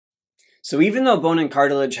So even though bone and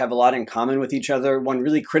cartilage have a lot in common with each other, one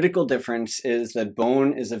really critical difference is that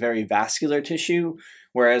bone is a very vascular tissue,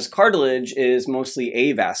 whereas cartilage is mostly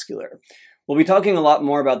avascular. We'll be talking a lot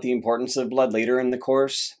more about the importance of blood later in the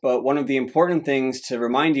course, but one of the important things to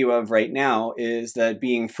remind you of right now is that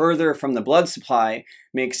being further from the blood supply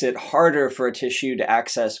makes it harder for a tissue to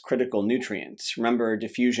access critical nutrients. Remember,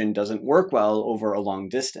 diffusion doesn't work well over a long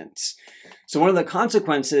distance. So one of the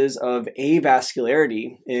consequences of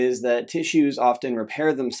avascularity is that tissues often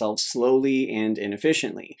repair themselves slowly and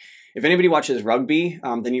inefficiently. If anybody watches rugby,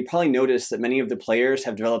 then you probably noticed that many of the players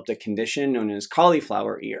have developed a condition known as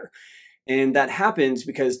cauliflower ear. And that happens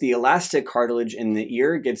because the elastic cartilage in the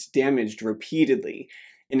ear gets damaged repeatedly.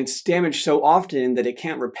 And it's damaged so often that it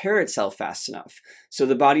can't repair itself fast enough. So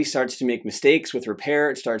the body starts to make mistakes with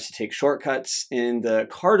repair, it starts to take shortcuts, and the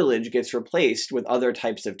cartilage gets replaced with other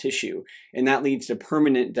types of tissue. And that leads to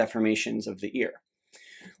permanent deformations of the ear.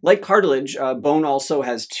 Like cartilage, bone also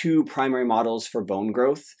has two primary models for bone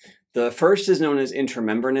growth. The first is known as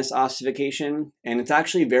intramembranous ossification, and it's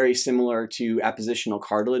actually very similar to appositional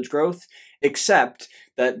cartilage growth, except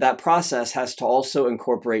that that process has to also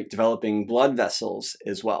incorporate developing blood vessels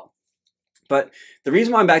as well. But the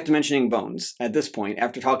reason why I'm back to mentioning bones at this point,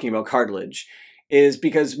 after talking about cartilage, is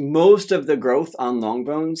because most of the growth on long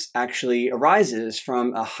bones actually arises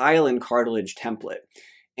from a hyaline cartilage template.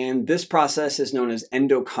 And this process is known as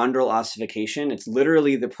endochondral ossification. It's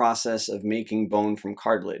literally the process of making bone from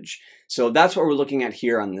cartilage. So that's what we're looking at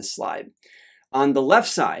here on this slide. On the left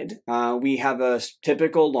side, we have a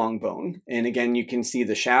typical long bone. And again, you can see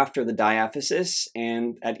the shaft or the diaphysis.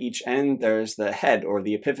 And at each end, there's the head or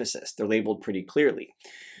the epiphysis. They're labeled pretty clearly.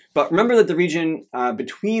 But remember that the region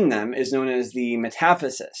between them is known as the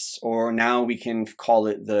metaphysis, or now we can call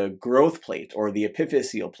it the growth plate or the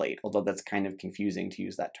epiphyseal plate, although that's kind of confusing to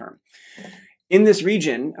use that term. In this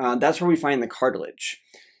region, that's where we find the cartilage.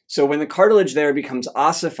 So when the cartilage there becomes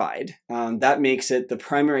ossified, that makes it the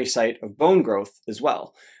primary site of bone growth as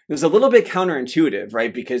well. It's a little bit counterintuitive,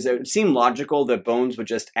 right? Because it would seem logical that bones would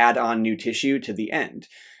just add on new tissue to the end.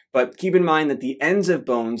 But keep in mind that the ends of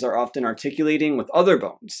bones are often articulating with other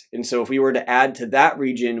bones. And so if we were to add to that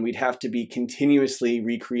region, we'd have to be continuously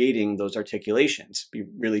recreating those articulations. It'd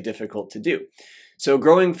be really difficult to do. So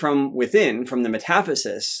growing from within, from the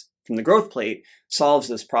metaphysis, from the growth plate, solves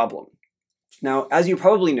this problem. Now, as you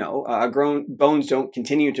probably know, bones don't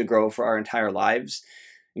continue to grow for our entire lives.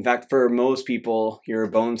 In fact, for most people, your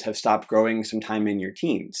bones have stopped growing sometime in your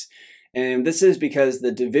teens. And this is because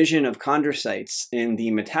the division of chondrocytes in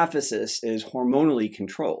the metaphysis is hormonally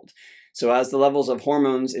controlled. So as the levels of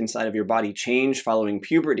hormones inside of your body change following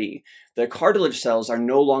puberty, the cartilage cells are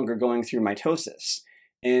no longer going through mitosis.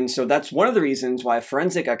 And so that's one of the reasons why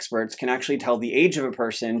forensic experts can actually tell the age of a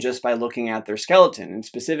person just by looking at their skeleton, and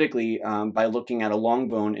specifically by looking at a long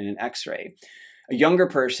bone in an X-ray. A younger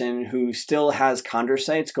person who still has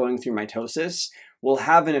chondrocytes going through mitosis will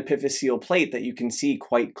have an epiphyseal plate that you can see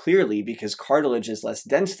quite clearly because cartilage is less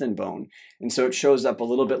dense than bone, and so it shows up a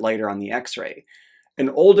little bit lighter on the X-ray. An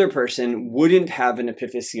older person wouldn't have an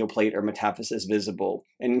epiphyseal plate or metaphysis visible,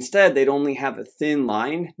 and instead they'd only have a thin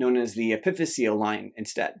line known as the epiphyseal line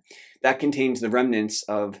instead. That contains the remnants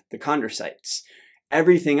of the chondrocytes.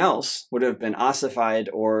 Everything else would have been ossified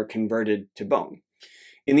or converted to bone.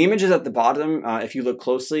 In the images at the bottom, if you look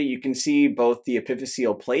closely, you can see both the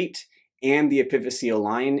epiphyseal plate and the epiphyseal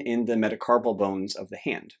line in the metacarpal bones of the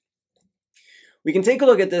hand. We can take a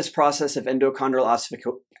look at this process of endochondral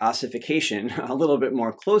ossification a little bit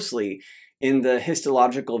more closely in the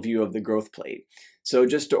histological view of the growth plate. So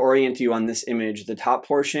just to orient you on this image, the top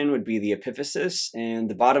portion would be the epiphysis and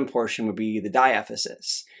the bottom portion would be the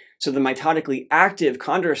diaphysis. So the mitotically active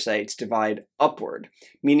chondrocytes divide upward,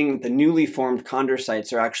 meaning that the newly formed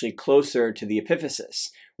chondrocytes are actually closer to the epiphysis,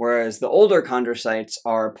 whereas the older chondrocytes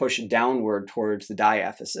are pushed downward towards the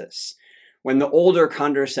diaphysis. When the older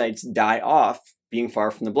chondrocytes die off, being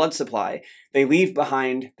far from the blood supply, they leave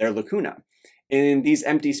behind their lacuna. And these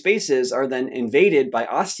empty spaces are then invaded by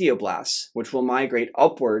osteoblasts, which will migrate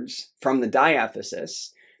upwards from the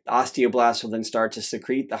diaphysis. The osteoblasts will then start to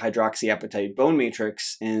secrete the hydroxyapatite bone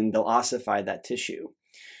matrix, and they'll ossify that tissue.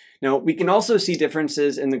 Now, we can also see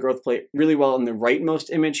differences in the growth plate really well in the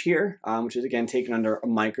rightmost image here, which is again taken under a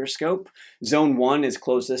microscope. Zone 1 is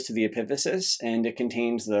closest to the epiphysis, and it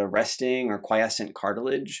contains the resting or quiescent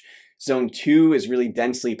cartilage. Zone 2 is really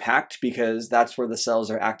densely packed because that's where the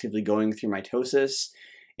cells are actively going through mitosis.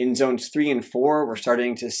 In zones 3 and 4, we're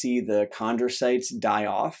starting to see the chondrocytes die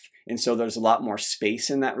off, and so there's a lot more space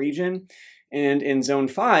in that region. And in zone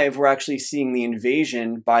 5, we're actually seeing the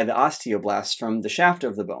invasion by the osteoblasts from the shaft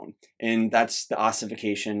of the bone, and that's the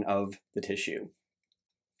ossification of the tissue.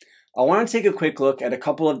 I want to take a quick look at a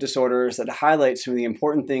couple of disorders that highlight some of the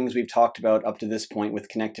important things we've talked about up to this point with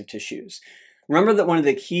connective tissues. Remember that one of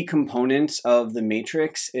the key components of the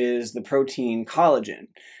matrix is the protein collagen.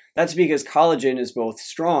 That's because collagen is both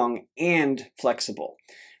strong and flexible.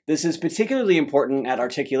 This is particularly important at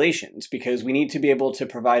articulations because we need to be able to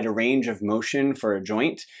provide a range of motion for a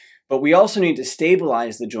joint, but we also need to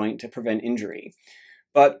stabilize the joint to prevent injury.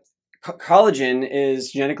 But collagen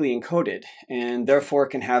is genetically encoded and therefore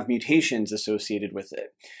can have mutations associated with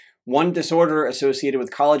it. One disorder associated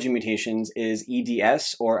with collagen mutations is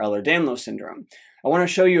EDS, or Ehlers-Danlos syndrome. I want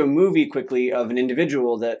to show you a movie quickly of an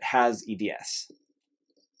individual that has EDS.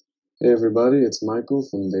 Hey everybody, it's Michael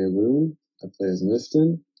from Daewoong. I play as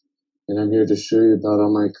Mifton, and I'm here to show you about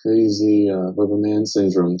all my crazy Rubberman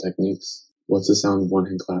syndrome techniques. What's the sound of one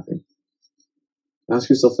hand clapping? Ask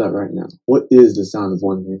yourself that right now. What is the sound of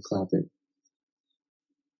one hand clapping?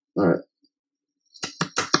 Alright.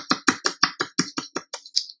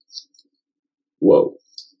 Whoa.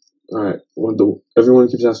 Alright. Everyone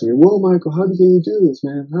keeps asking me, whoa Michael, how can you do this,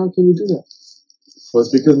 man? How can you do that? Well,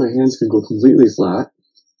 it's because my hands can go completely flat.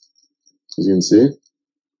 As you can see.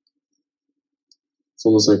 It's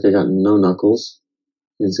almost like I got no knuckles.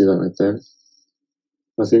 You can see that right there.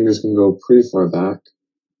 My fingers can go pretty far back.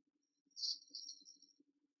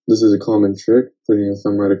 This is a common trick, putting your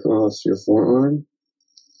thumb right across your forearm.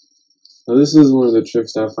 Now this is one of the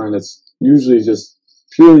tricks that I find that's usually just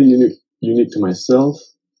purely unique to myself.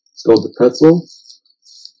 It's called the pretzel.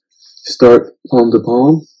 Start palm to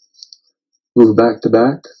palm, move back to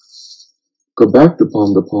back, go back to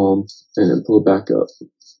palm, and then pull it back up.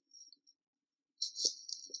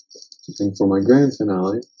 And for my grand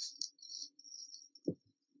finale,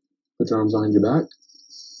 put your arms behind your back,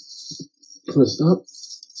 twist up,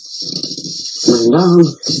 bring down,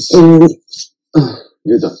 and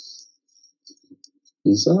you're done.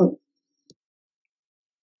 Peace out.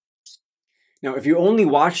 Now, if you only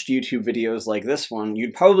watched YouTube videos like this one,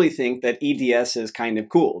 you'd probably think that EDS is kind of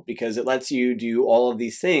cool because it lets you do all of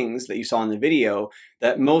these things that you saw in the video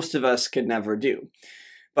that most of us could never do.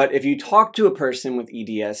 But if you talk to a person with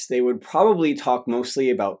EDS, they would probably talk mostly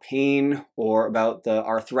about pain or about the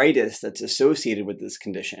arthritis that's associated with this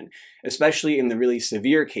condition, especially in the really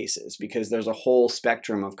severe cases because there's a whole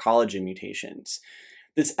spectrum of collagen mutations.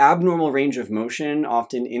 This abnormal range of motion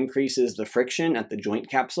often increases the friction at the joint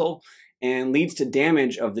capsule and leads to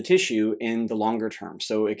damage of the tissue in the longer term,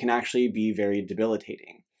 so it can actually be very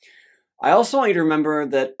debilitating. I also want you to remember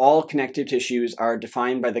that all connective tissues are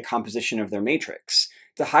defined by the composition of their matrix.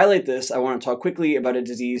 To highlight this, I want to talk quickly about a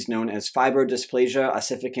disease known as fibrodysplasia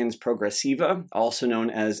ossificans progressiva, also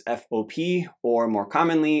known as FOP, or more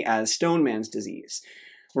commonly as Stoneman's disease.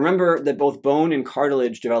 Remember that both bone and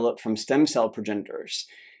cartilage develop from stem cell progenitors,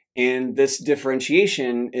 and this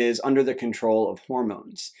differentiation is under the control of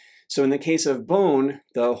hormones. So in the case of bone,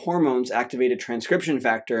 the hormones activate a transcription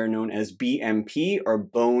factor known as BMP, or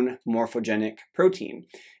bone morphogenic protein,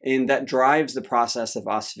 and that drives the process of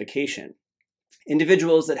ossification.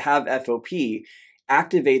 Individuals that have FOP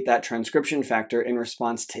activate that transcription factor in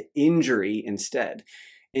response to injury instead,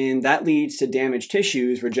 and that leads to damaged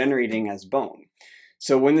tissues regenerating as bone.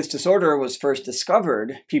 So when this disorder was first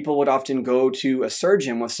discovered, people would often go to a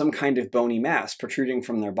surgeon with some kind of bony mass protruding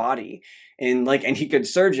from their body. And like any good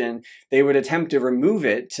surgeon, they would attempt to remove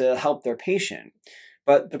it to help their patient.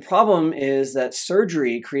 But the problem is that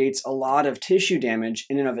surgery creates a lot of tissue damage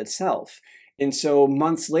in and of itself. And so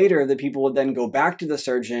months later, the people would then go back to the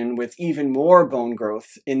surgeon with even more bone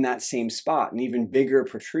growth in that same spot, an even bigger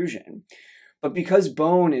protrusion. But because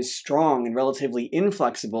bone is strong and relatively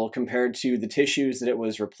inflexible compared to the tissues that it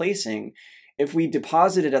was replacing, if we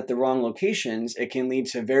deposit it at the wrong locations, it can lead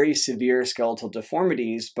to very severe skeletal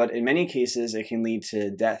deformities, but in many cases, it can lead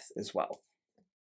to death as well.